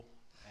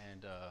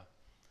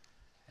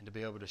and to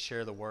be able to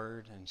share the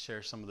word and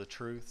share some of the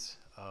truths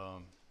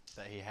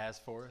that he has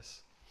for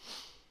us.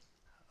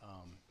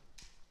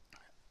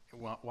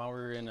 While we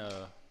were in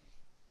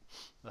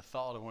the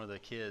thought of one of the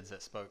kids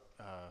that spoke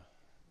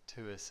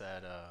to us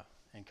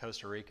in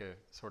Costa Rica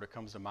sort of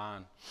comes to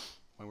mind.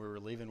 When we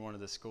were leaving one of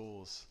the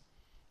schools,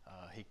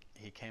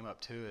 he came up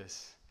to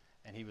us,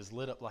 and he was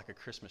lit up like a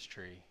Christmas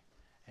tree,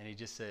 and he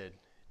just said,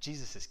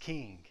 "Jesus is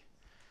King."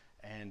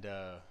 And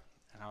I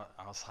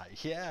was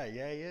like, yeah, he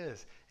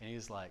is. And he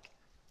was like,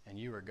 "And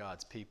you are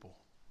God's people."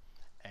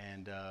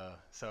 And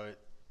so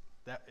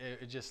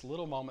it just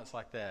little moments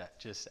like that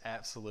just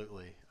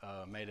absolutely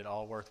made it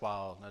all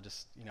worthwhile. And I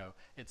just,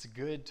 it's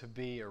good to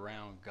be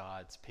around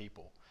God's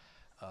people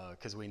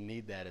because we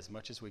need that as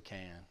much as we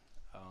can.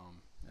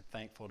 I'm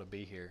thankful to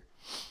be here.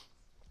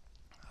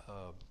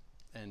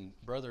 And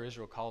Brother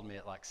Israel called me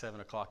at like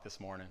 7 o'clock this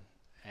morning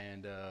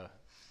and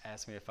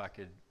asked me if I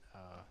could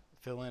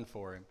fill in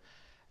for him.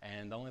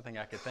 And the only thing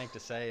I could think to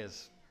say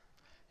is,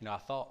 I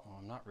thought, well,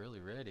 I'm not really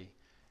ready.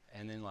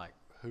 And then like,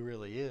 who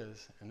really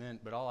is?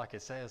 But all I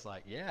could say is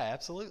like, yeah,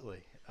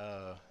 absolutely.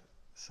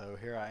 So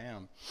here I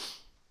am.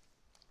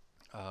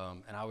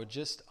 And I would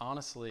just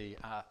honestly,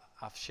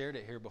 I've shared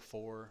it here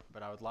before,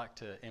 but I would like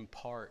to in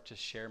part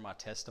just share my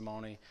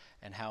testimony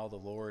and how the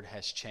Lord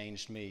has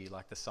changed me.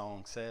 Like the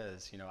song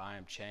says, I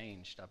am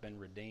changed. I've been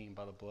redeemed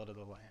by the blood of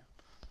the Lamb.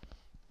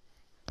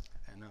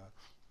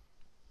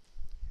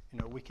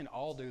 And we can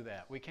all do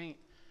that. We can't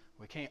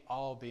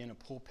all be in a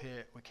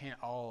pulpit. We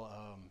can't all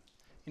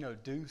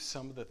do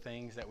some of the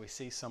things that we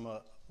see some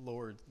of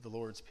the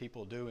Lord's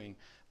people doing,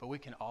 but we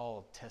can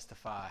all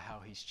testify how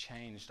he's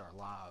changed our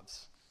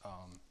lives.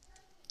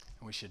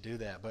 And we should do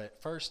that.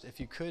 But first, if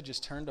you could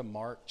just turn to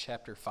Mark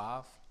chapter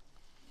 5.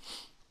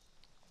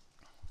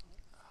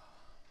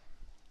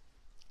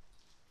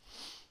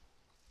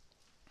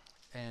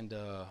 And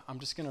I'm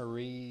just going to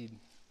read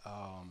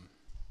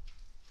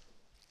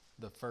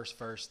the first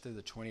verse through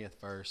the 20th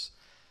verse.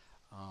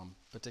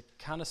 But to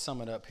kind of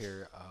sum it up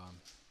here,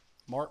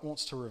 Mark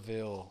wants to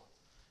reveal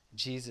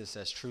Jesus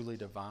as truly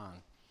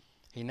divine.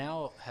 He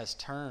now has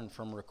turned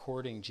from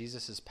recording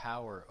Jesus'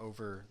 power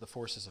over the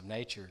forces of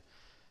nature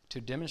to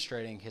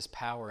demonstrating his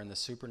power in the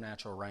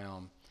supernatural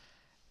realm,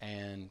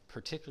 and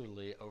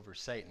particularly over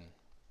Satan.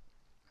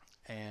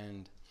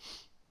 And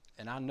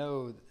I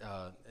know,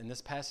 and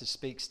this passage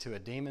speaks to a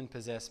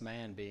demon-possessed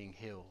man being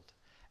healed.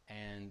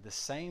 And the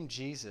same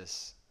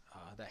Jesus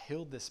that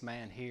healed this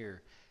man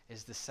here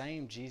is the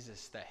same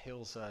Jesus that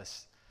heals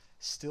us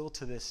still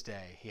to this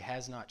day. He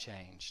has not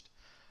changed.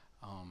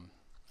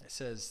 It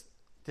says,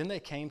 "Then they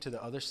came to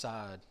the other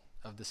side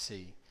of the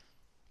sea,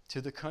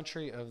 to the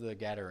country of the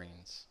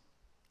Gadarenes.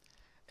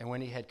 And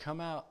when he had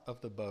come out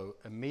of the boat,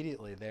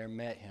 immediately there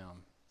met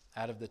him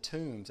out of the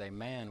tombs a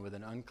man with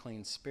an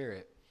unclean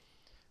spirit,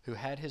 who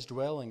had his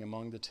dwelling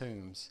among the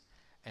tombs,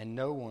 and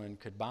no one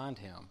could bind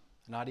him,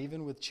 not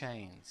even with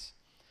chains,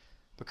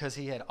 because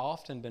he had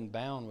often been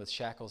bound with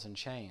shackles and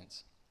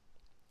chains.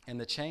 And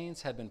the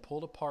chains had been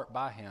pulled apart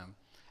by him,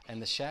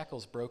 and the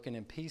shackles broken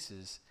in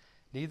pieces,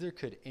 neither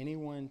could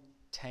anyone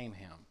tame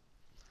him."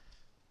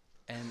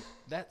 And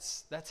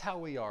that's how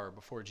we are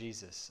before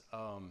Jesus.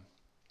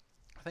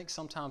 I think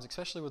sometimes,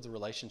 especially with the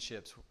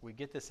relationships, we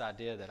get this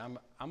idea that I'm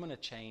going to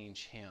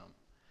change him,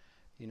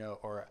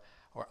 or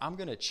I'm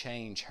going to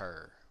change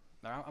her,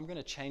 or I'm going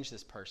to change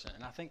this person.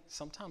 And I think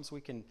sometimes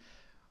we can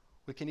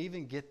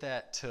even get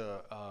that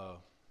to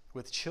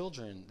with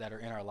children that are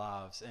in our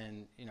lives.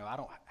 And I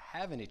don't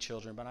have any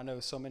children, but I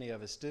know so many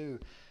of us do,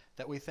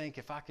 that we think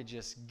if I could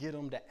just get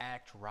them to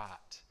act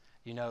right,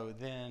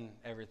 then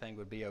everything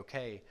would be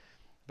okay.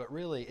 But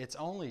really, it's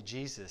only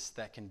Jesus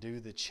that can do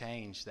the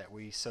change that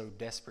we so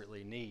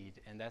desperately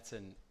need. And that's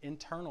an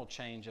internal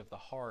change of the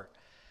heart.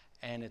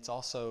 And it's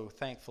also,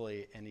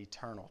 thankfully, an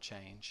eternal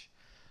change.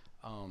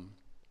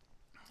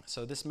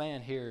 So this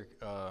man here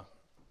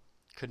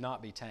could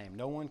not be tamed.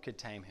 No one could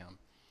tame him.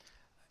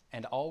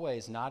 And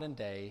always, night and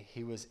day,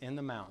 he was in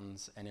the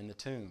mountains and in the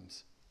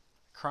tombs,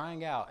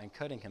 crying out and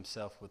cutting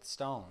himself with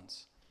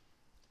stones.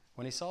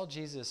 When he saw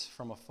Jesus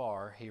from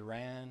afar, he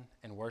ran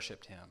and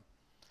worshipped him.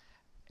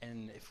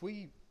 And if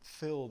we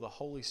feel the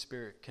Holy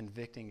Spirit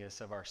convicting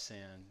us of our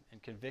sin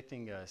and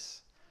convicting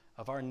us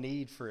of our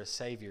need for a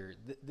Savior,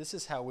 this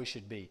is how we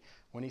should be.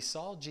 When he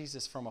saw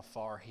Jesus from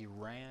afar, he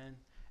ran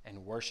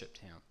and worshipped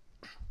him.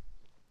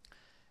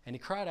 And he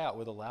cried out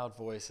with a loud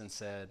voice and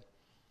said,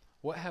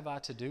 "What have I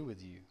to do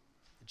with you,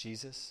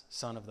 Jesus,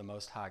 Son of the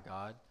Most High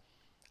God?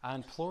 I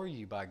implore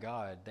you by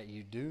God that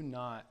you do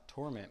not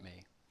torment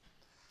me."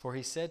 For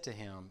he said to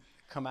him,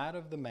 "Come out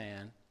of the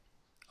man,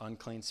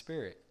 unclean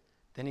spirit."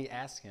 Then he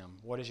asked him,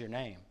 "What is your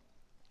name?"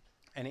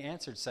 And he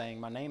answered, saying,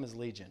 "My name is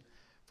Legion,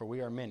 for we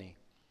are many."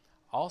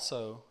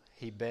 Also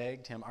he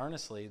begged him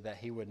earnestly that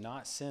he would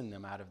not send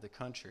them out of the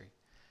country.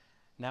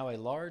 Now a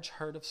large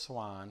herd of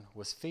swine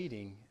was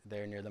feeding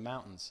there near the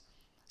mountains.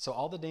 So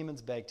all the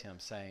demons begged him,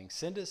 saying,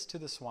 "Send us to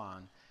the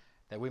swine,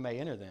 that we may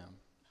enter them."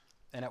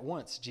 And at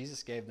once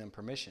Jesus gave them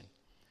permission.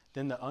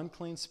 Then the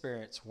unclean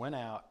spirits went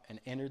out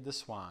and entered the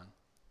swine.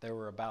 There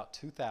were about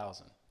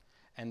 2,000.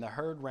 and the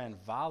herd ran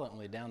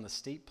violently down the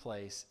steep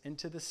place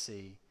into the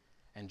sea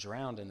and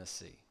drowned in the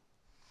sea.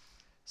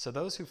 So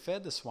those who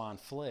fed the swine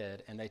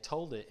fled, and they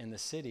told it in the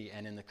city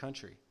and in the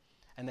country.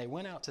 And they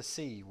went out to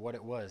see what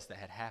it was that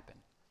had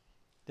happened.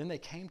 Then they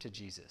came to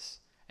Jesus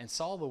and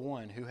saw the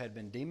one who had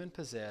been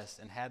demon-possessed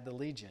and had the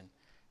legion,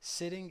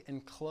 sitting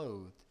and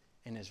clothed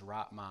in his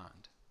right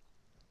mind.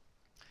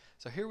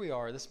 So here we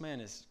are. This man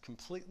is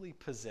completely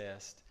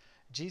possessed.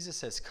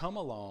 Jesus has come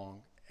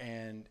along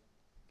and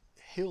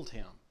healed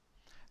him.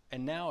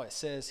 And now it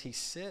says he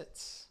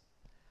sits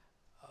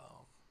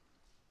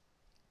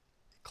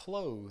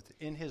clothed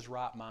in his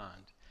right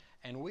mind.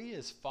 And we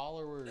as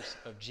followers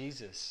of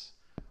Jesus,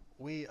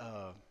 when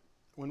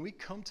we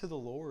come to the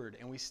Lord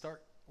and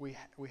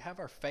we have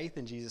our faith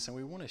in Jesus and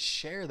we want to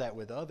share that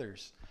with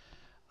others,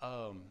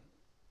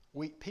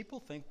 people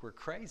think we're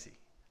crazy.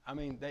 I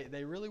mean,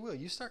 they really will.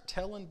 You start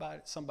telling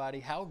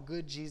somebody how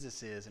good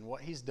Jesus is and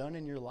what he's done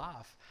in your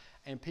life,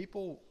 and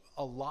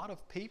a lot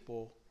of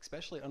people,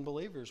 especially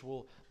unbelievers,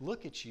 will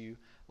look at you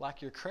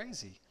like you're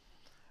crazy.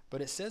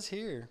 But it says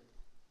here,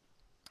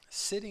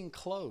 sitting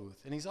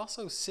clothed, and he's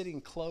also sitting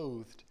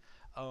clothed.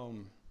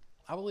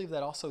 I believe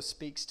that also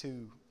speaks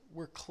to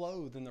we're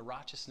clothed in the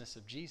righteousness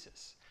of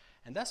Jesus.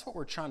 And that's what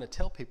we're trying to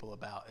tell people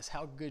about, is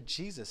how good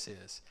Jesus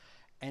is.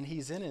 And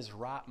he's in his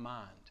right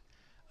mind.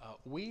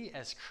 We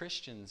as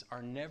Christians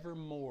are never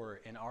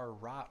more in our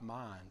right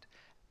mind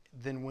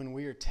than when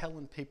we are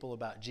telling people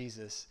about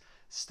Jesus,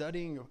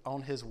 studying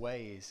on his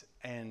ways,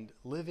 and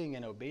living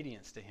in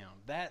obedience to him.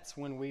 That's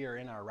when we are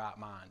in our right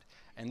mind.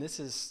 And this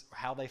is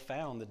how they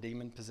found the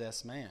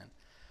demon-possessed man.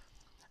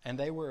 And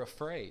they were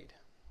afraid.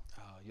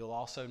 You'll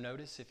also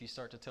notice if you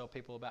start to tell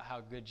people about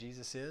how good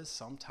Jesus is,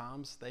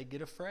 sometimes they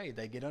get afraid.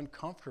 They get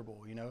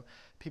uncomfortable.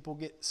 People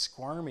get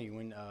squirmy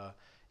when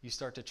you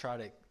start to try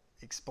to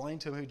explain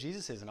to them who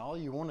Jesus is. And all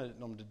you want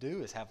them to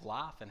do is have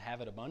life and have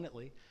it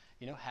abundantly.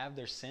 Have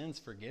their sins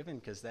forgiven,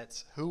 because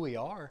that's who we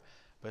are.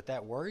 But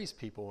that worries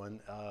people, and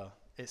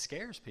it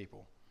scares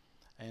people.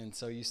 And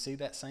so you see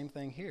that same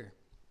thing here.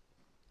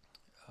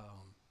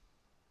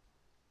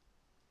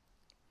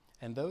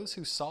 And those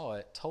who saw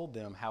it told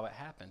them how it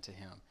happened to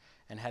him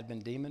and had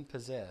been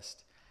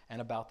demon-possessed,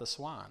 and about the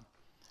swine.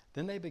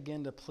 Then they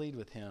began to plead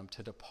with him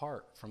to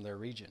depart from their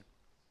region.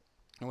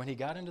 And when he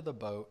got into the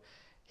boat,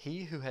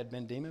 he who had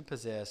been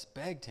demon-possessed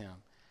begged him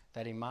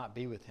that he might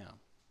be with him.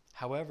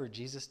 However,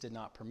 Jesus did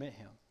not permit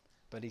him,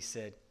 but he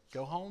said,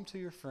 "Go home to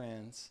your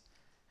friends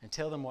and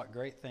tell them what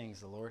great things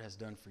the Lord has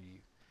done for you,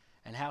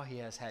 and how he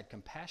has had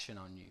compassion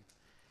on you."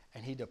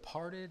 And he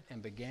departed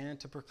and began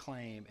to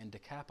proclaim in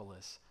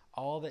Decapolis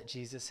all that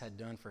Jesus had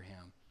done for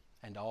him,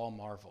 and all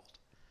marveled.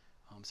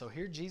 So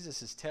here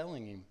Jesus is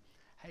telling him,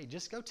 hey,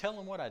 just go tell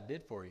them what I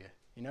did for you.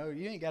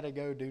 You ain't got to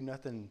go do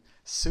nothing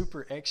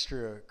super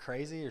extra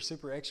crazy or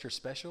super extra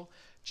special.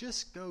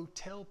 Just go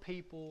tell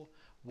people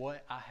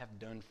what I have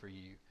done for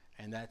you.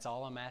 And that's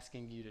all I'm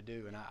asking you to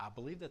do. And I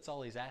believe that's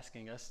all he's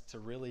asking us to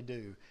really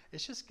do.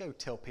 Is just go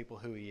tell people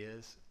who he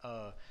is.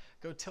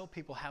 Go tell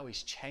people how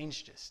he's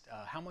changed us,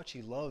 how much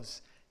he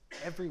loves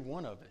every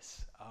one of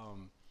us.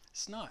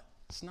 It's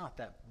not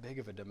that big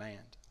of a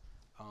demand.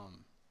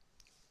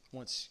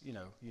 Once you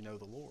know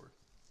the Lord.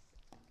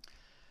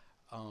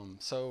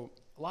 So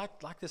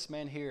like this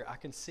man here, I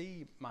can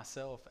see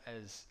myself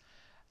as,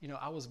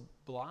 I was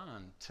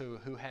blind to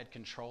who had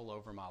control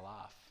over my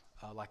life.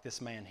 Like this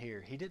man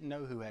here, he didn't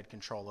know who had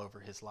control over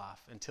his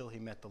life until he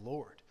met the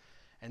Lord.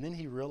 And then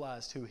he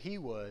realized who he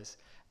was.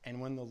 And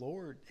when the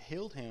Lord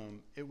healed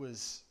him,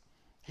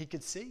 he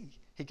could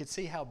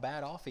see how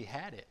bad off he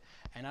had it.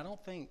 And I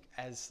don't think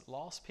as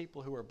lost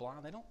people who are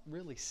blind, they don't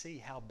really see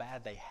how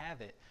bad they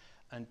have it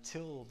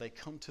until they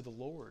come to the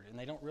Lord. And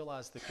they don't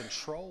realize the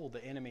control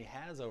the enemy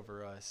has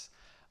over us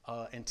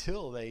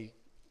until they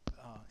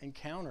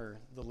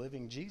encounter the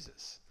living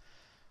Jesus.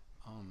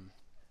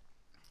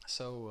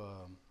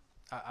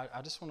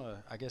 I just want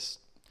to,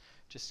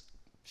 just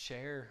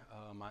share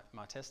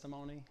my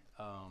testimony.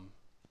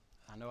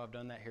 I know I've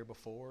done that here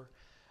before,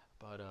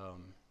 but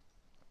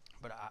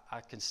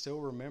I can still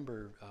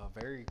remember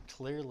very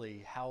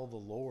clearly how the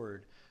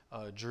Lord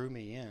drew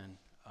me in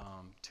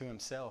to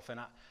himself. And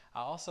I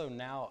also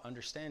now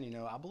understand,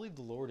 I believe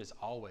the Lord is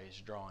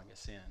always drawing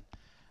us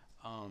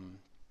in.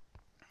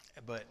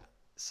 But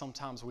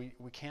sometimes we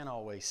can't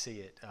always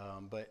see it.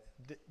 But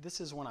this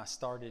is when I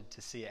started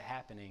to see it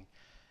happening,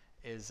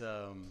 is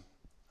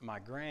my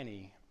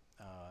granny,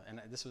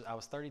 and I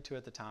was 32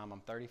 at the time,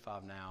 I'm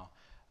 35 now,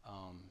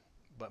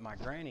 but my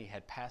granny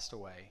had passed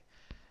away.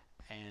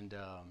 And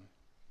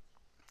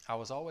I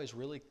was always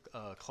really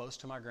close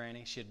to my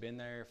granny. She had been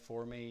there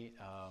for me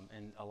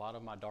in a lot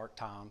of my dark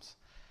times.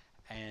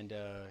 And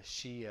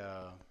she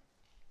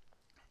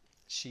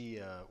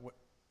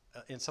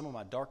in some of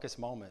my darkest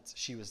moments,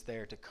 she was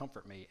there to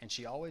comfort me. And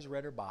she always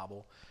read her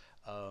Bible.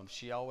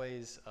 She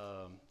always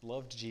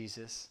loved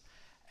Jesus.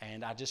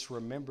 And I just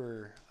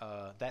remember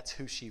that's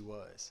who she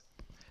was.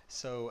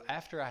 So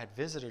after I had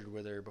visited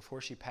with her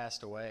before she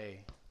passed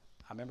away,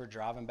 I remember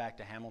driving back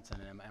to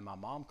Hamilton and my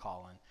mom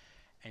calling.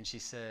 And she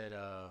said,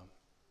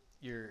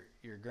 your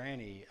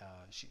granny,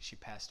 she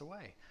passed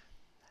away.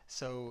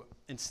 So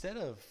instead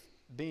of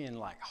being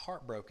like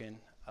heartbroken,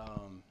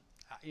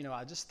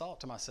 I just thought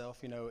to myself,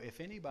 if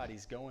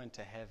anybody's going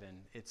to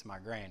heaven, it's my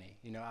granny.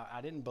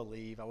 I didn't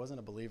believe, I wasn't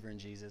a believer in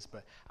Jesus,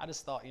 but I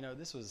just thought,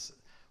 this was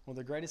one of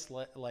the greatest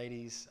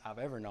ladies I've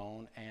ever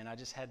known, and I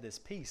just had this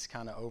peace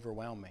kind of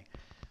overwhelm me.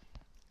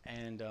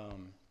 And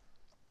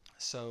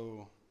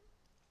so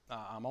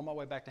I'm on my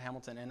way back to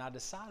Hamilton, and I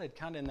decided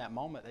kind of in that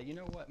moment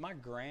that, my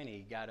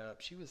granny got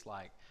up. She was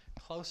like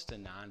close to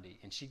 90,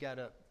 and she got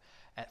up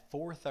at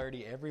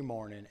 4:30 every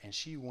morning, and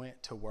she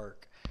went to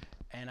work.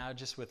 And I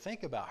just would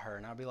think about her,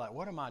 and I'd be like,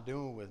 what am I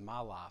doing with my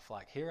life?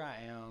 Like, here I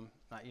am,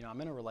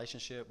 I'm in a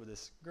relationship with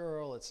this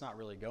girl. It's not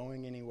really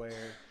going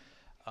anywhere.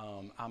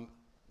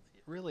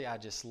 I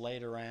just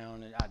laid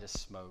around and I just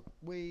smoked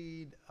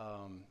weed.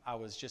 I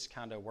was just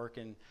kind of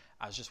working.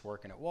 I was just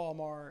working at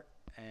Walmart,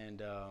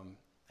 and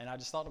I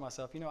just thought to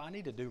myself, I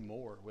need to do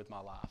more with my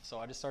life. So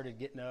I just started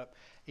getting up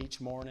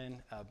each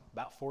morning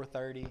about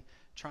 4:30,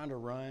 trying to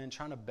run,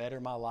 trying to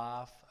better my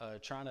life,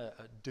 trying to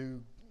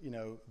do,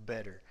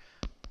 better.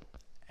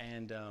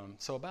 And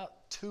so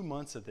about 2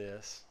 months of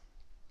this,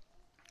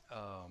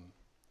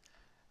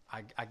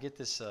 I get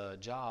this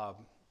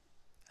job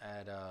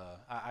at,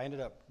 I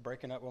ended up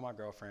breaking up with my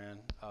girlfriend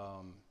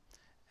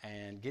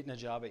and getting a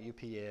job at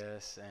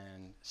UPS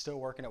and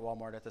still working at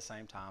Walmart at the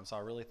same time. So I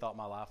really thought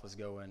my life was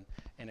going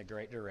in a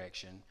great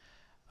direction.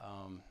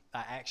 I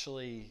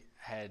actually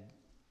had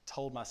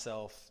told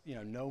myself,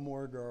 no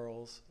more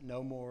girls,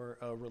 no more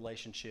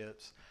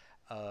relationships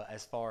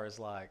as far as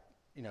like,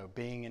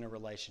 being in a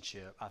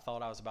relationship. I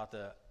thought I was about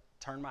to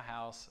turn my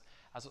house.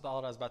 I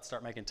thought I was about to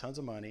start making tons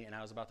of money, and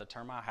I was about to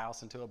turn my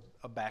house into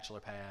a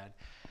bachelor pad.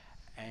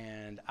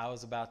 And I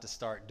was about to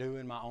start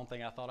doing my own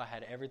thing. I thought I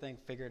had everything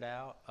figured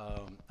out.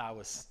 I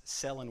was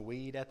selling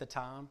weed at the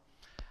time.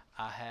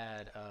 I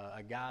had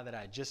a guy that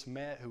I just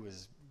met who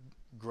was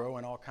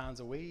growing all kinds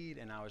of weed,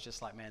 and I was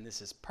just like, man,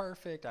 this is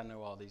perfect. I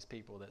know all these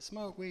people that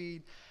smoke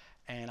weed,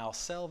 and I'll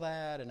sell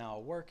that, and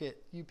I'll work at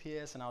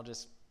UPS, and I'll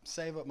just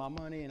save up my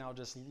money, and I'll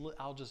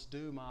just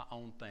do my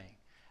own thing.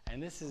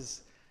 And this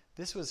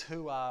was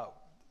who I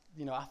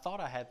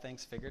thought I had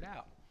things figured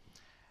out.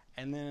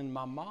 And then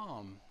my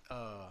mom,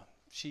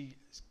 she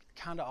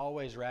kind of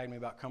always ragged me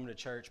about coming to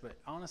church, but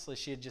honestly,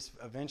 she had just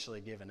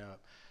eventually given up.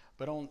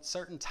 But on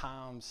certain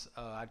times,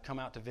 I'd come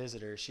out to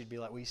visit her. She'd be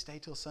like, will you stay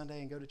till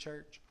Sunday and go to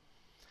church?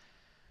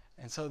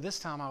 And so this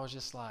time I was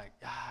just like,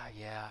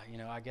 yeah,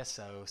 I guess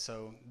so.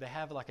 So they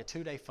have like a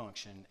 2-day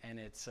function, and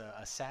it's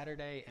a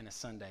Saturday and a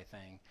Sunday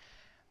thing.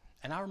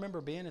 And I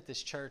remember being at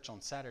this church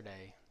on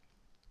Saturday,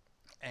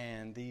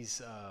 and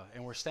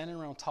and we're standing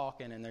around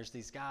talking, and there's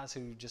these guys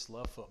who just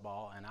love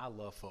football, and I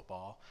love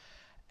football.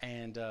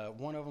 And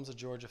one of them's a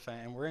Georgia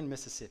fan, and we're in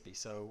Mississippi.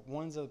 So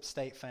one's a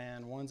State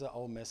fan, one's an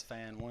Ole Miss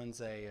fan,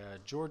 one's a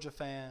Georgia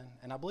fan,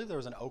 and I believe there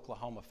was an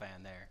Oklahoma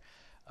fan there,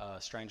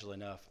 strangely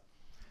enough.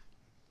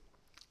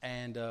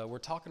 And we're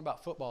talking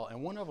about football,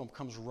 and one of them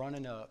comes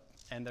running up,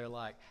 and they're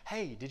like,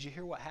 hey, did you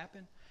hear what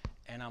happened?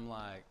 And I'm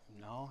like,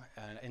 no.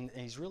 And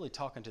he's really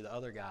talking to the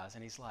other guys,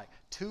 and he's like,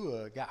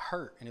 Tua got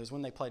hurt, and it was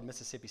when they played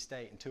Mississippi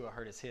State, and Tua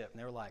hurt his hip.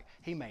 And they were like,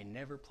 he may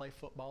never play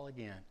football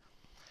again.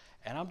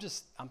 And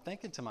I'm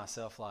thinking to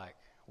myself, like,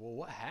 well,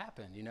 what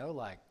happened?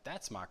 Like,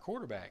 that's my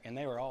quarterback. And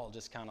they were all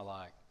just kind of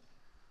like,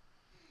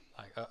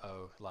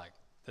 uh-oh, like,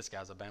 this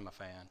guy's a Bama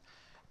fan.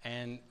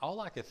 And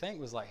all I could think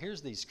was, like,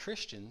 here's these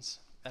Christians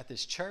at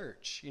this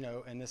church,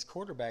 and this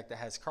quarterback that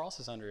has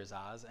crosses under his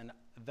eyes, and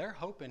they're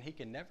hoping he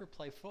can never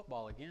play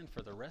football again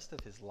for the rest of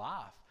his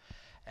life.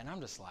 And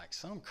I'm just like,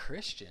 some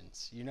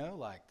Christians,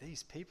 like,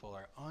 these people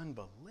are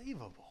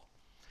unbelievable.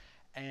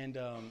 And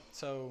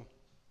so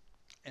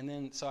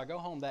I go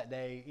home that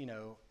day,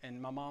 and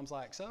my mom's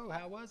like, so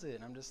how was it?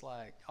 And I'm just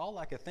like, all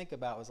I could think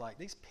about was like,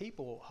 these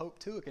people hope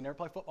Tua can never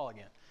play football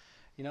again.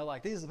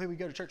 Like, these are the people we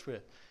go to church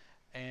with.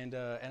 And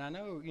I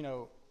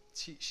know,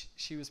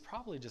 she was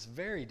probably just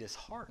very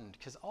disheartened,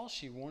 because all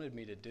she wanted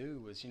me to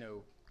do was,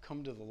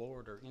 come to the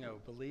Lord, or,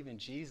 believe in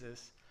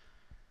Jesus.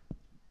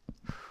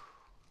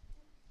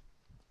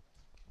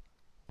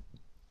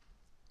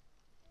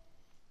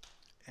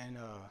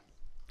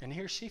 And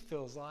here she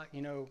feels like,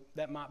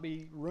 that might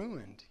be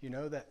ruined,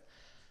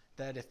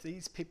 that if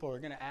these people are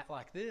going to act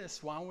like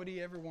this, why would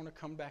he ever want to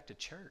come back to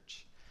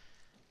church?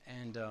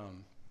 And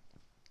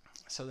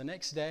so the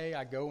next day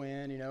I go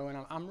in,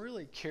 and I'm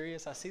really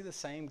curious. I see the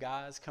same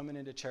guys coming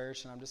into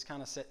church, and I'm just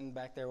kind of sitting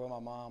back there with my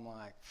mom,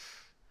 like,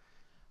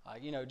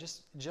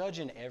 just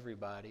judging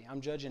everybody.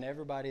 I'm judging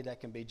everybody that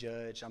can be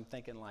judged. I'm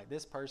thinking, like,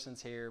 this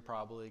person's here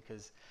probably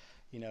because,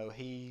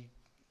 he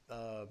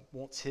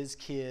wants his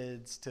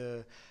kids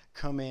to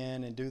come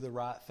in and do the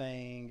right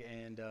thing,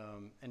 and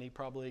he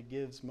probably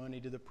gives money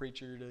to the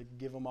preacher to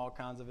give them all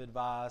kinds of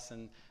advice,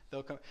 and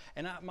they'll come.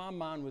 And my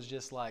mind was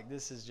just like,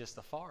 this is just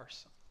a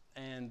farce.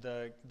 And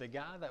the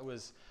guy that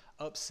was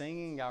up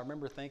singing, I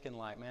remember thinking,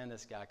 like, man,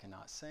 this guy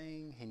cannot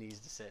sing. He needs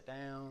to sit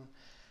down.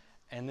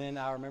 And then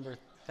I remember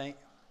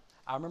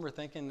I remember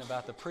thinking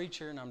about the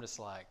preacher, and I'm just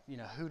like,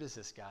 who does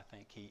this guy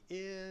think he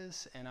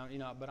is? And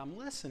but I'm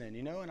listening,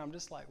 and I'm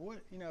just like, what,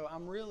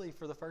 I'm really,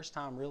 for the first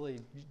time, really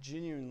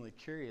genuinely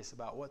curious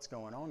about what's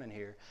going on in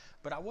here.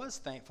 But I was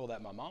thankful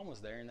that my mom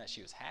was there and that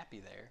she was happy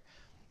there.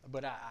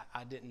 But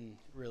I didn't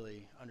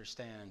really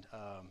understand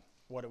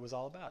what it was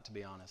all about, to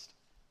be honest.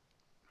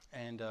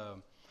 And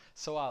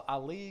so I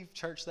leave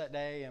church that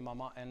day, and my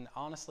mom, and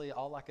honestly,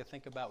 all I could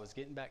think about was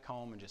getting back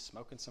home and just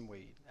smoking some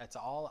weed. That's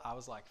all. I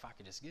was like, if I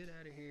could just get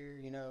out of here,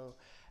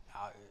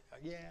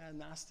 yeah,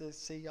 nice to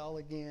see y'all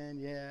again.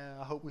 Yeah,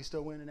 I hope we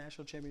still win a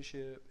national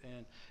championship,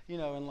 and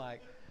and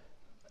like,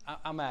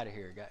 I'm out of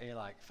here, guys.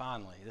 Like,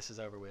 finally, this is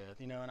over with,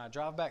 And I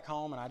drive back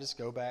home, and I just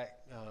go back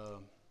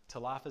to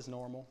life as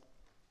normal,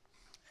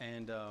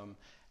 and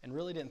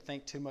really didn't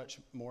think too much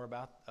more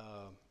about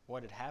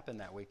what had happened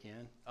that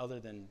weekend, other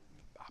than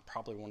I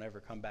probably won't ever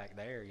come back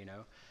there,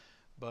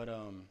 But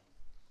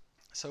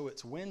so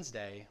it's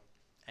Wednesday,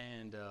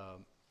 and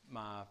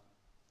my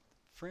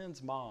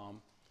friend's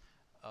mom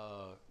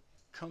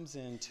comes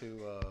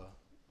into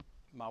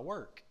my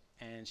work,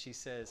 and she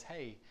says,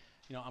 hey,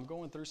 I'm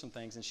going through some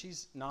things, and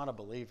she's not a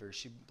believer.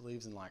 She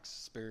believes in like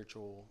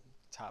spiritual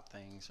type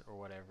things or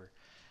whatever.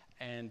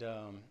 And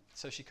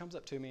so she comes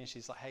up to me, and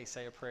she's like, hey,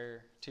 say a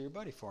prayer to your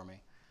buddy for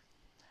me.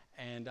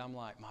 And I'm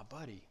like, my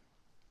buddy?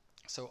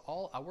 So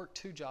I worked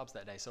 2 jobs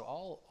that day. So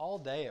all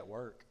day at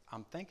work,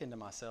 I'm thinking to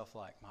myself,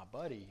 like, my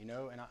buddy,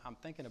 and I'm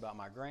thinking about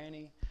my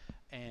granny,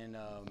 and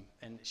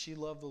she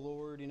loved the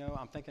Lord,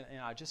 I'm thinking,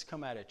 I just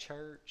come out of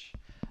church,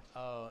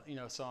 so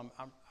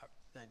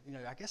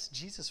I guess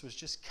Jesus was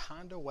just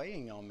kind of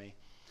weighing on me.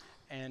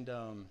 And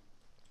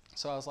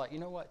so I was like, you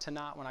know what,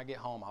 tonight when I get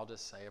home, I'll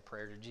just say a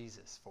prayer to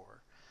Jesus for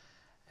her.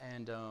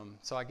 And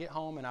so I get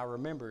home, and I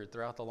remembered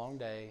throughout the long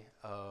day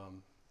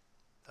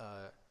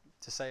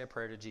to say a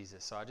prayer to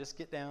Jesus. So I just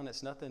get down.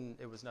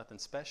 It was nothing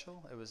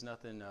special. It was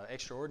nothing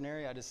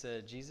extraordinary. I just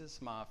said,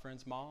 Jesus, my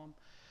friend's mom,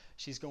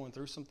 she's going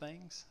through some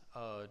things.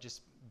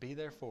 Just be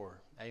there for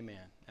her.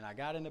 Amen. And I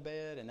got into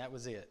bed, and that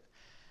was it.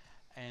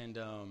 And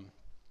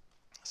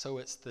so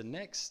it's the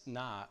next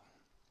night.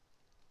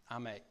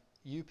 I'm at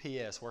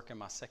UPS working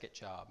my second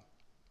job.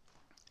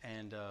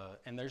 And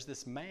there's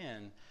this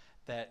man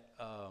that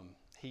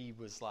he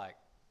was like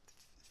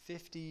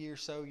 50 or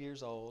so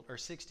years old, or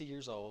 60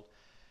 years old.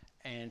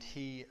 And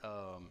he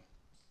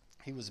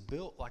was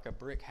built like a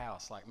brick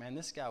house. Like, man,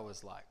 this guy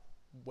was like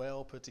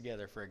well put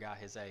together for a guy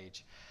his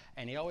age.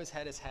 And he always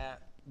had his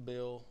hat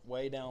bill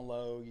way down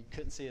low. You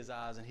couldn't see his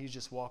eyes, and he was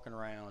just walking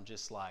around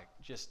just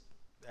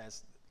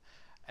as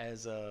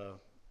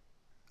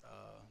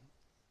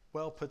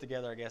well put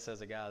together, I guess, as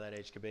a guy that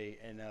age could be.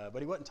 And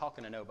but he wasn't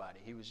talking to nobody.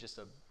 He was just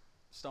a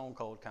stone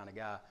cold kind of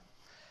guy.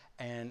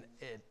 And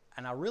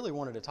I really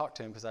wanted to talk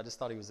to him because I just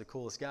thought he was the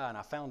coolest guy. And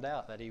I found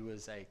out that he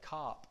was a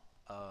cop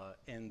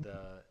in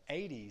the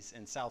 80s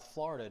in South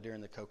Florida during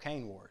the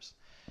cocaine wars.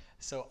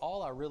 So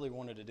all I really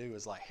wanted to do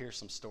was like hear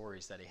some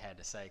stories that he had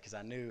to say, because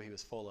I knew he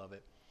was full of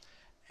it.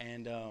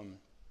 And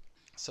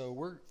so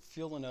we're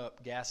filling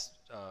up gas.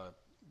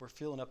 We're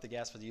filling up the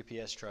gas for the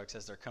UPS trucks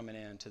as they're coming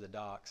in to the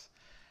docks,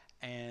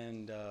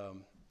 and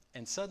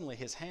suddenly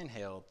his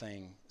handheld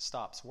thing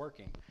stops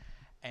working,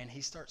 and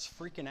he starts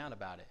freaking out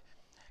about it,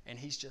 and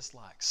he's just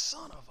like,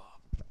 son of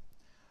a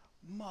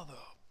mother,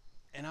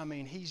 and I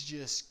mean, he's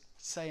just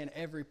saying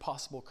every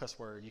possible cuss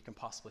word you can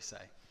possibly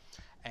say,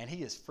 and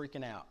he is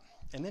freaking out.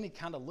 And then he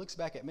kind of looks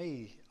back at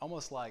me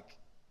almost like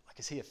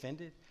is he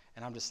offended?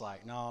 And I'm just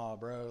like, nah,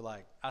 bro,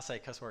 like I say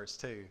cuss words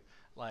too,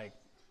 like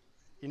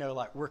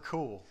like we're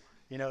cool,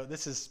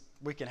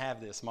 we can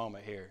have this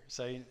moment here.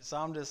 So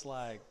I'm just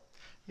like,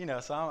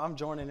 so I'm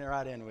joining it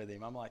right in with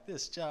him. I'm like,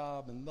 this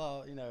job and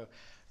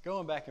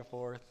going back and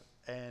forth,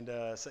 and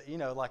so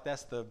like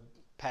that's the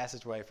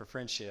passageway for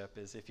friendship,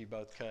 is if you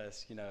both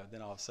cuss,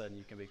 then all of a sudden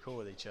you can be cool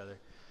with each other.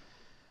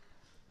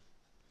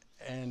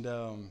 And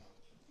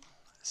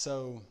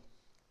so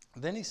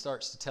then he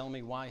starts to tell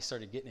me why he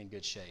started getting in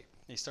good shape.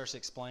 He starts to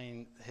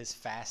explain his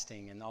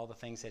fasting and all the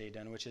things that he'd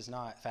done, which is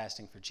not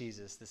fasting for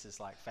Jesus. This is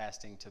like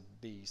fasting to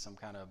be some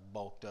kind of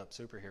bulked up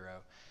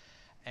superhero.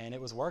 And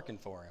it was working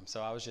for him.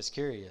 So I was just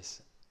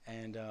curious.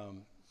 And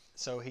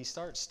so he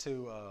starts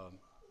to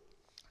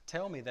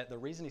tell me that the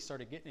reason he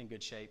started getting in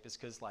good shape is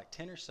because like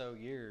 10 or so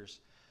years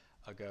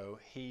ago,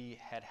 he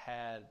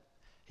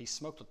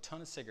smoked a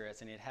ton of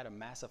cigarettes, and he had a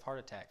massive heart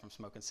attack from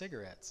smoking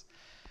cigarettes.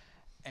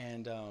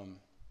 And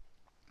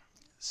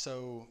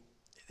so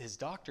his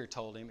doctor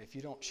told him, if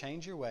you don't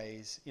change your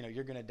ways,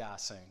 you're going to die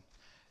soon.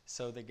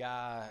 So the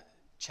guy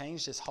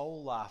changed his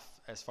whole life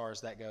as far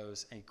as that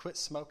goes, and he quit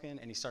smoking,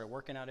 and he started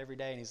working out every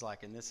day, and he's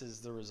like, and this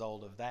is the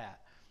result of that.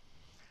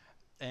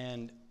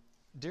 And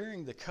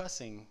during the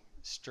cussing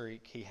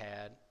streak he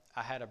had,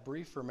 I had a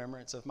brief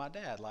remembrance of my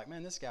dad. Like,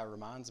 man, this guy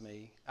reminds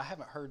me, I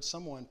haven't heard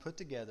someone put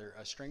together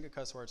a string of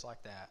cuss words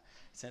like that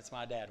since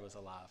my dad was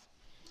alive.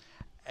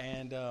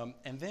 And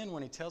then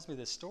when he tells me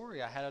this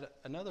story, I had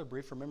another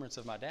brief remembrance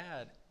of my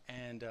dad,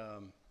 and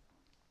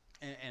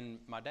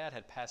my dad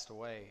had passed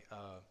away.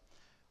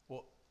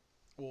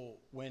 Well,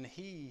 when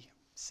he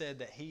said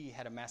that he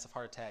had a massive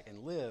heart attack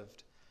and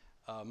lived.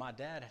 My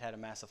dad had a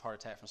massive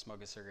heart attack from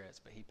smoking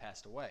cigarettes, but he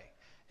passed away.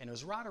 And it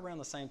was right around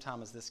the same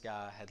time as this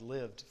guy had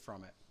lived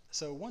from it.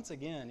 So once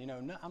again,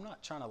 I'm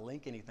not trying to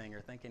link anything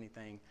or think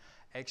anything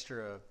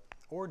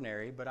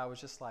extraordinary, but I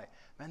was just like,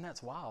 man,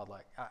 that's wild.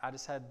 Like, I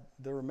just had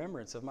the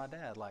remembrance of my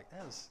dad. Like,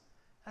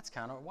 that's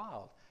kind of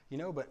wild.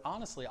 But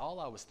honestly,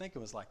 all I was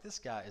thinking was like, this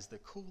guy is the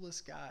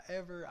coolest guy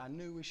ever. I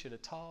knew we should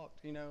have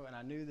talked, and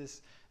I knew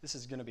this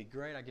is going to be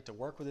great. I get to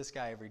work with this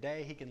guy every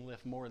day. He can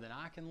lift more than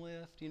I can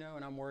lift, and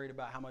I'm worried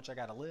about how much I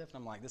got to lift. And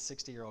I'm like, this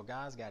 60-year-old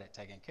guy's got it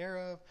taken care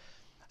of.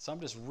 So I'm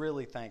just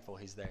really thankful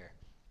he's there.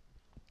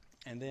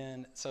 And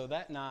then, so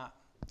that night,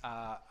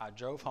 I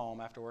drove home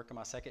after working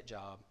my second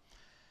job,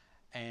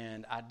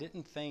 and I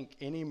didn't think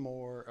any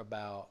more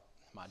about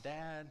my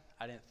dad.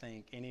 I didn't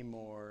think any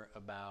more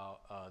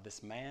about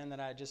this man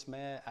that I just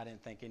met. I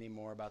didn't think any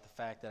more about the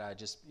fact that I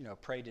just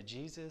prayed to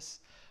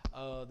Jesus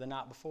the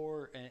night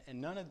before,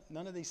 and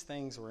none of these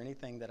things were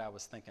anything that I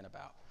was thinking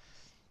about.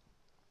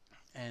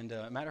 And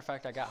matter of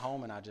fact, I got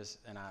home and I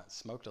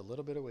smoked a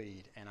little bit of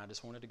weed, and I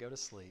just wanted to go to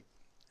sleep.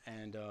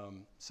 And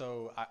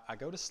so I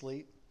go to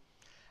sleep,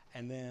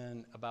 and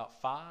then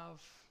about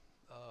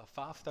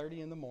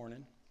 5:30 in the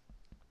morning,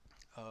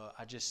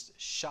 I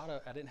just shot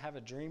up. I didn't have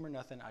a dream or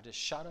nothing. I just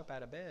shot up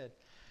out of bed,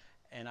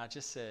 and I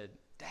just said,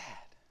 Dad.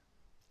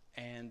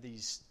 And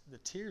the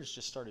tears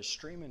just started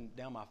streaming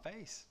down my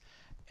face,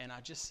 and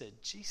I just said,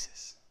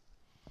 Jesus.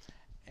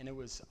 And it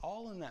was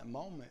all in that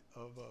moment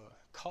of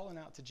calling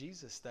out to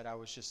Jesus that I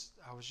was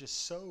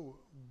just so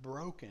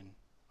broken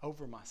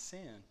over my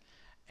sin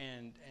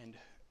and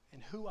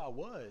who I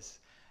was.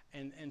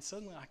 And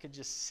suddenly I could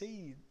just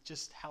see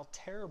just how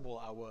terrible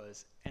I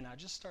was. And I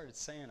just started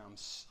saying, I'm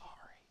sorry.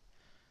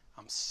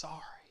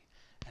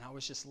 And I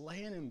was just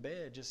laying in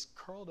bed, just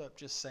curled up,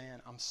 just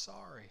saying, I'm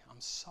sorry.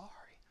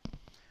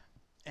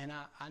 And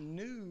I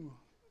knew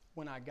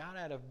when I got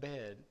out of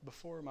bed,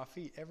 before my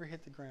feet ever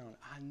hit the ground,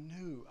 I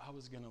knew I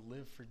was going to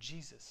live for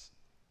Jesus.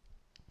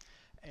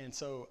 And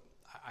so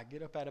I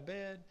get up out of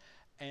bed,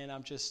 and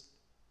I'm just,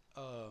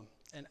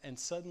 and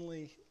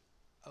suddenly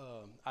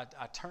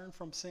I turned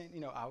from sin.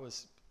 I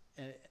was,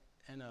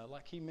 and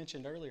like he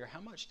mentioned earlier,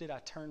 how much did I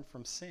turn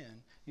from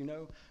sin,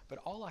 But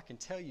all I can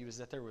tell you is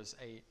that there was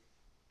a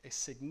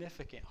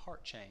significant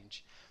heart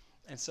change.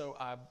 And so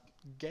I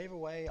gave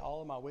away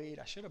all of my weed.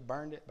 I should have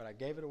burned it, but I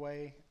gave it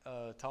away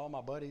to all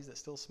my buddies that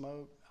still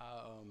smoked.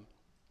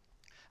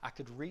 I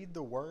could read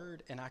the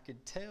word, and I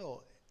could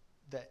tell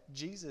that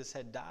Jesus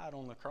had died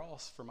on the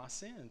cross for my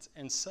sins.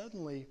 And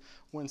suddenly,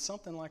 when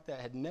something like that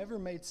had never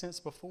made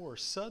sense before,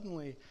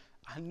 suddenly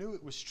I knew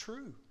it was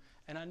true,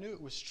 and I knew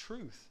it was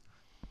truth.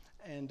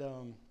 And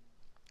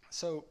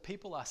so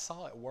people I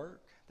saw at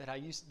work that I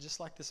used, just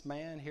like this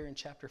man here in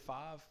chapter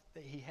 5,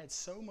 that he had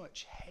so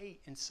much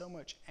hate and so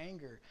much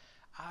anger.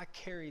 I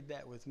carried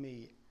that with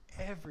me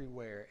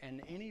everywhere.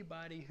 And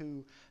anybody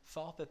who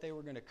thought that they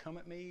were going to come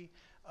at me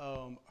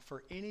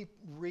for any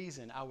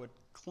reason, I would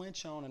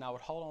clench on and I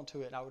would hold on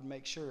to it. And I would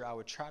make sure I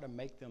would try to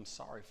make them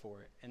sorry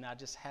for it. And I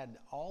just had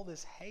all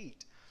this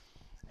hate.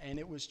 And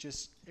it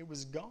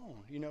was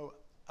gone.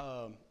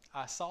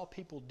 I saw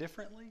people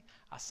differently.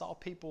 I saw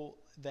people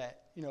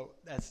that,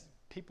 as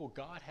people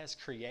God has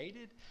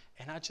created,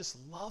 and I just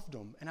loved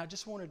them. And I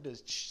just wanted to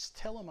just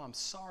tell them I'm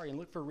sorry and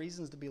look for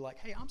reasons to be like,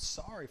 hey, I'm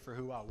sorry for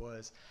who I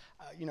was.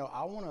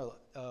 I want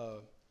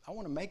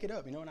to make it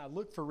up, and I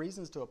look for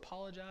reasons to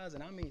apologize.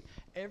 And I mean,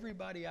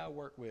 everybody I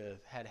work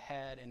with had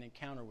an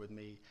encounter with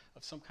me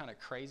of some kind of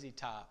crazy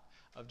type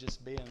of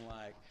just being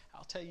like,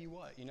 I'll tell you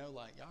what,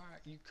 like, all right,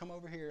 you come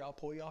over here, I'll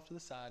pull you off to the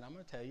side, and I'm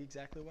going to tell you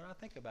exactly what I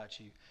think about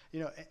you,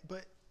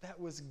 but that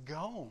was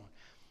gone.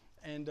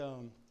 And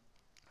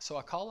so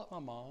I call up my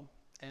mom,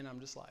 and I'm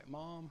just like,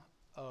 Mom,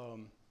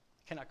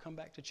 can I come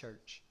back to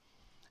church?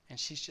 And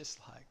she's just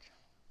like,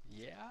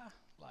 yeah,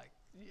 like,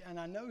 and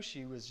I know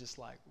she was just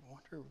like,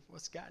 wonder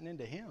what's gotten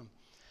into him.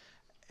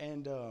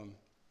 And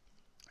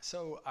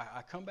so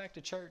I come back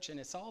to church, and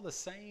it's all the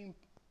same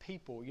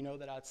people,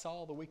 that I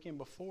saw the weekend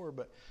before,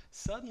 but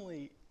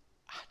suddenly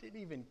I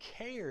didn't even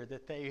care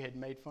that they had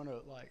made fun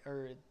of,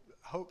 or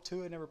hoped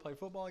to never play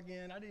football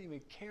again. I didn't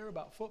even care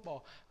about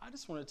football. I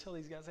just wanted to tell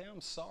these guys, hey,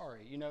 I'm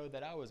sorry,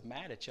 that I was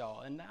mad at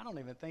y'all, and I don't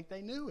even think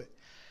they knew it.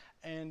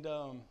 And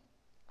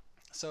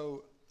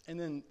and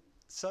then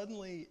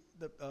suddenly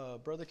the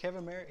brother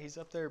Kevin Merritt, he's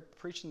up there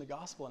preaching the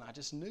gospel, and I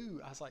just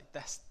knew, I was like,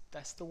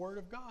 that's the word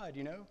of God,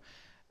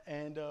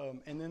 And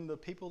then the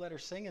people that are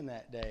singing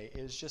that day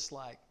is just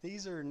like,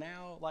 these are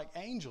now like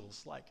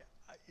angels. Like,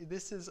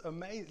 this is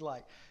amazing.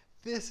 Like,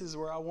 this is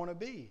where I want to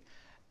be.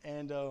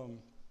 And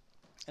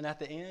at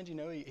the end,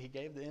 he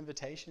gave the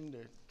invitation to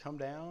come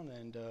down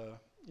and,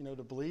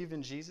 to believe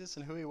in Jesus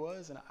and who he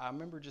was. And I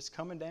remember just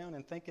coming down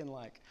and thinking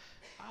like,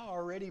 I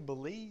already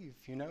believe,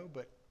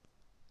 but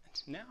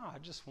now I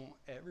just want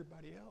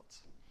everybody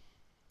else.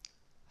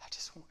 I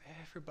just want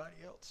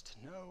everybody else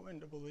to know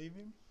and to believe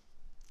him.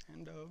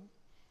 And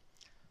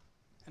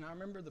I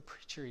remember the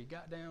preacher, he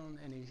got down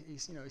and he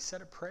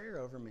said a prayer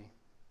over me.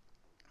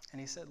 And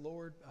he said,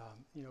 Lord,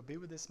 be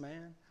with this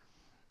man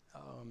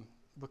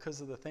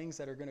because of the things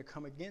that are going to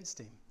come against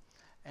him.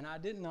 And I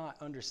did not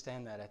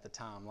understand that at the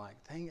time.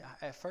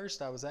 At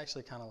first I was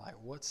actually kind of like,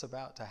 what's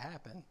about to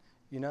happen?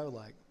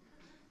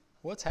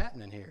 What's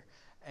happening here?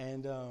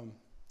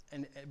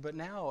 But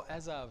now,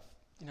 as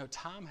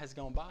time has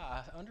gone by,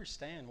 I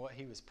understand what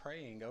he was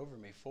praying over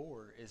me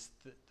for is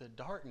the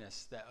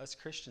darkness that us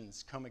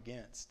Christians come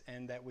against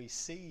and that we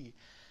see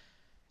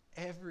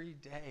every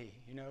day.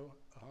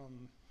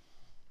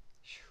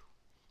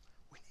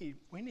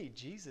 We need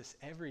Jesus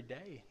every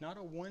day, not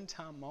a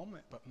one-time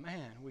moment, but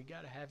man, we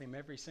got to have him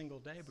every single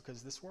day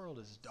because this world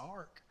is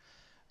dark.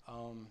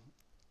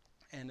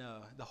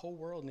 The whole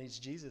world needs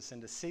Jesus,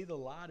 and to see the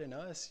light in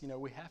us,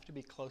 we have to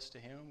be close to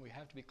him. We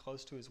have to be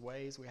close to his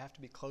ways. We have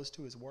to be close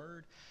to his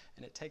word,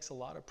 and it takes a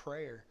lot of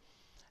prayer.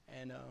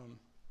 And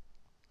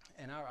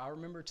I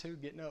remember too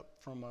getting up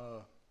from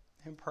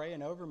him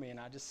praying over me, and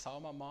I just saw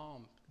my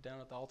mom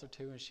down at the altar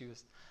too, and she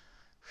was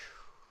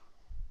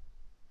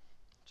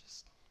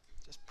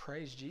just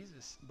praise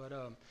Jesus. But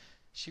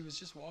she was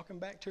just walking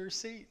back to her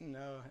seat, and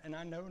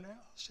I know now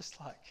it's just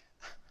like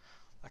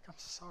I'm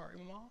sorry,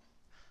 Mom.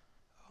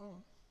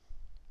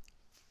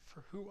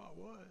 For who I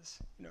was,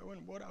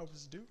 and what I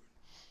was doing.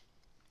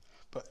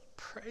 But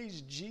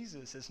praise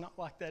Jesus, it's not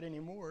like that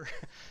anymore.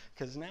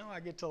 Because now I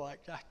get to I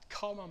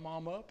call my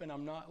mom up, and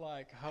I'm not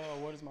like, oh,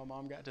 what has my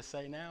mom got to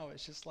say now?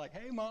 It's just like,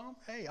 hey, Mom,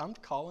 hey, I'm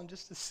calling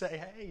just to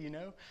say hey,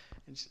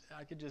 And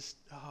I could just,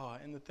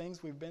 and the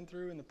things we've been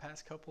through in the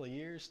past couple of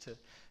years, to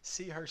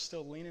see her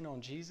still leaning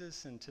on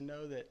Jesus and to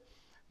know that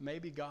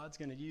maybe God's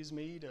going to use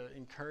me to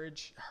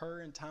encourage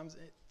her in times,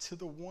 to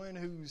the one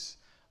who's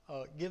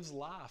gives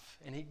life,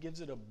 and he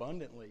gives it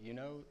abundantly,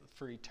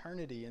 for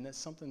eternity. And that's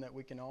something that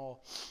we can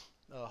all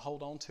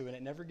hold on to, and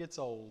it never gets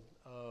old,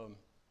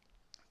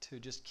 to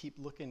just keep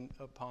looking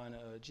upon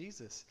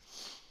Jesus.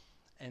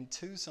 And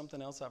two,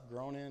 something else I've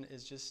grown in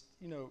is just,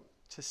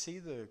 to see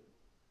the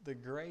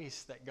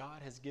grace that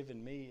God has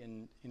given me,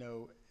 and,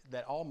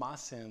 that all my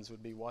sins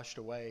would be washed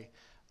away.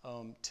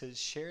 To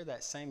share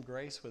that same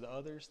grace with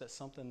others, that's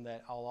something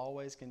that I'll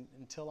always,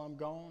 until I'm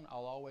gone,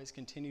 I'll always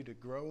continue to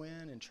grow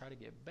in and try to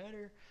get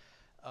better,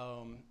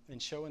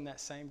 and showing that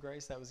same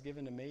grace that was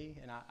given to me.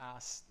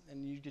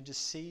 And you could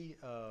just see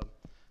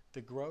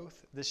the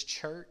growth. This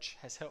church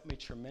has helped me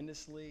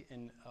tremendously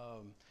in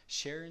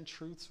sharing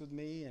truths with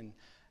me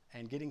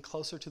and getting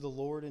closer to the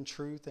Lord in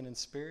truth and in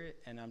spirit.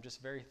 And I'm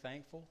just very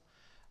thankful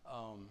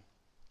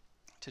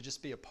to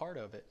just be a part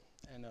of it.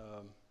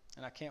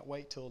 And I can't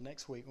wait till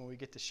next week when we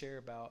get to share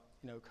about,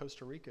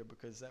 Costa Rica,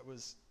 because that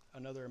was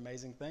another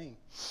amazing thing.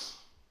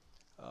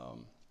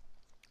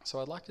 So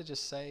I'd like to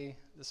just say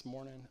this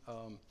morning,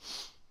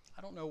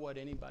 I don't know what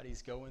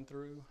anybody's going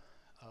through,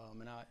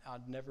 and I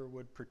never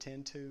would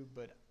pretend to,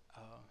 but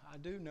I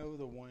do know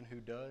the one who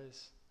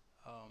does,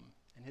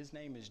 and his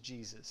name is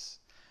Jesus.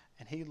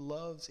 And he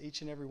loves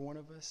each and every one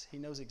of us. He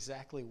knows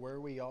exactly where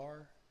we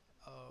are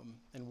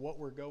and what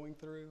we're going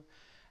through,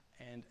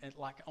 and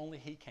like only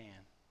he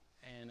can.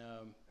 And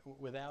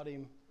without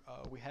him,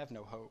 we have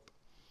no hope.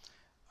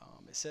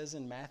 It says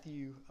in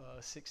Matthew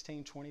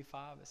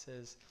 16:25, it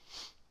says,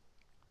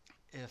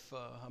 if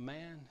a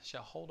man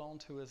shall hold on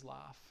to his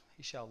life,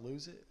 he shall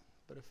lose it.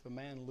 But if a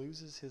man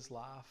loses his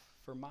life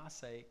for my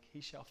sake, he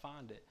shall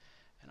find it.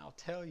 And I'll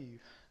tell you,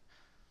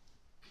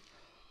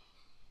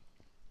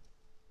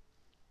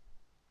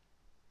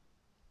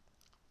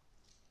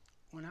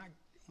 when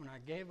I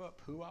gave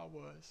up who I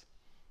was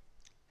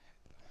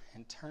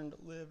and turned to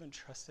live and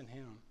trust in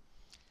him,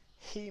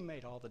 he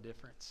made all the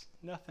difference.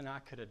 Nothing I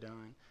could have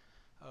done.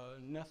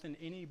 Nothing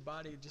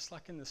anybody, just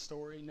like in the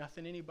story,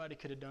 nothing anybody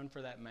could have done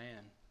for that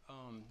man.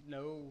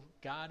 No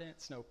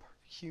guidance, no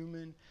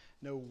human,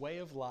 no way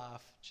of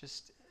life,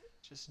 just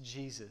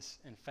Jesus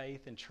and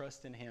faith and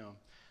trust in him.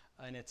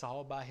 And it's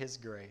all by his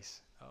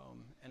grace.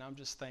 And I'm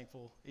just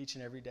thankful each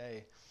and every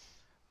day.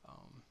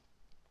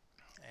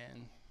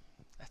 And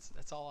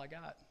that's all I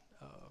got.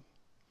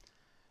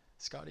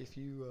 Scotty, if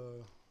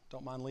you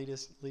don't mind leading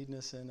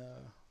us in...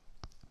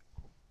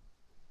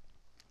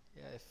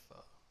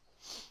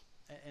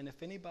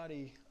 if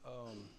anybody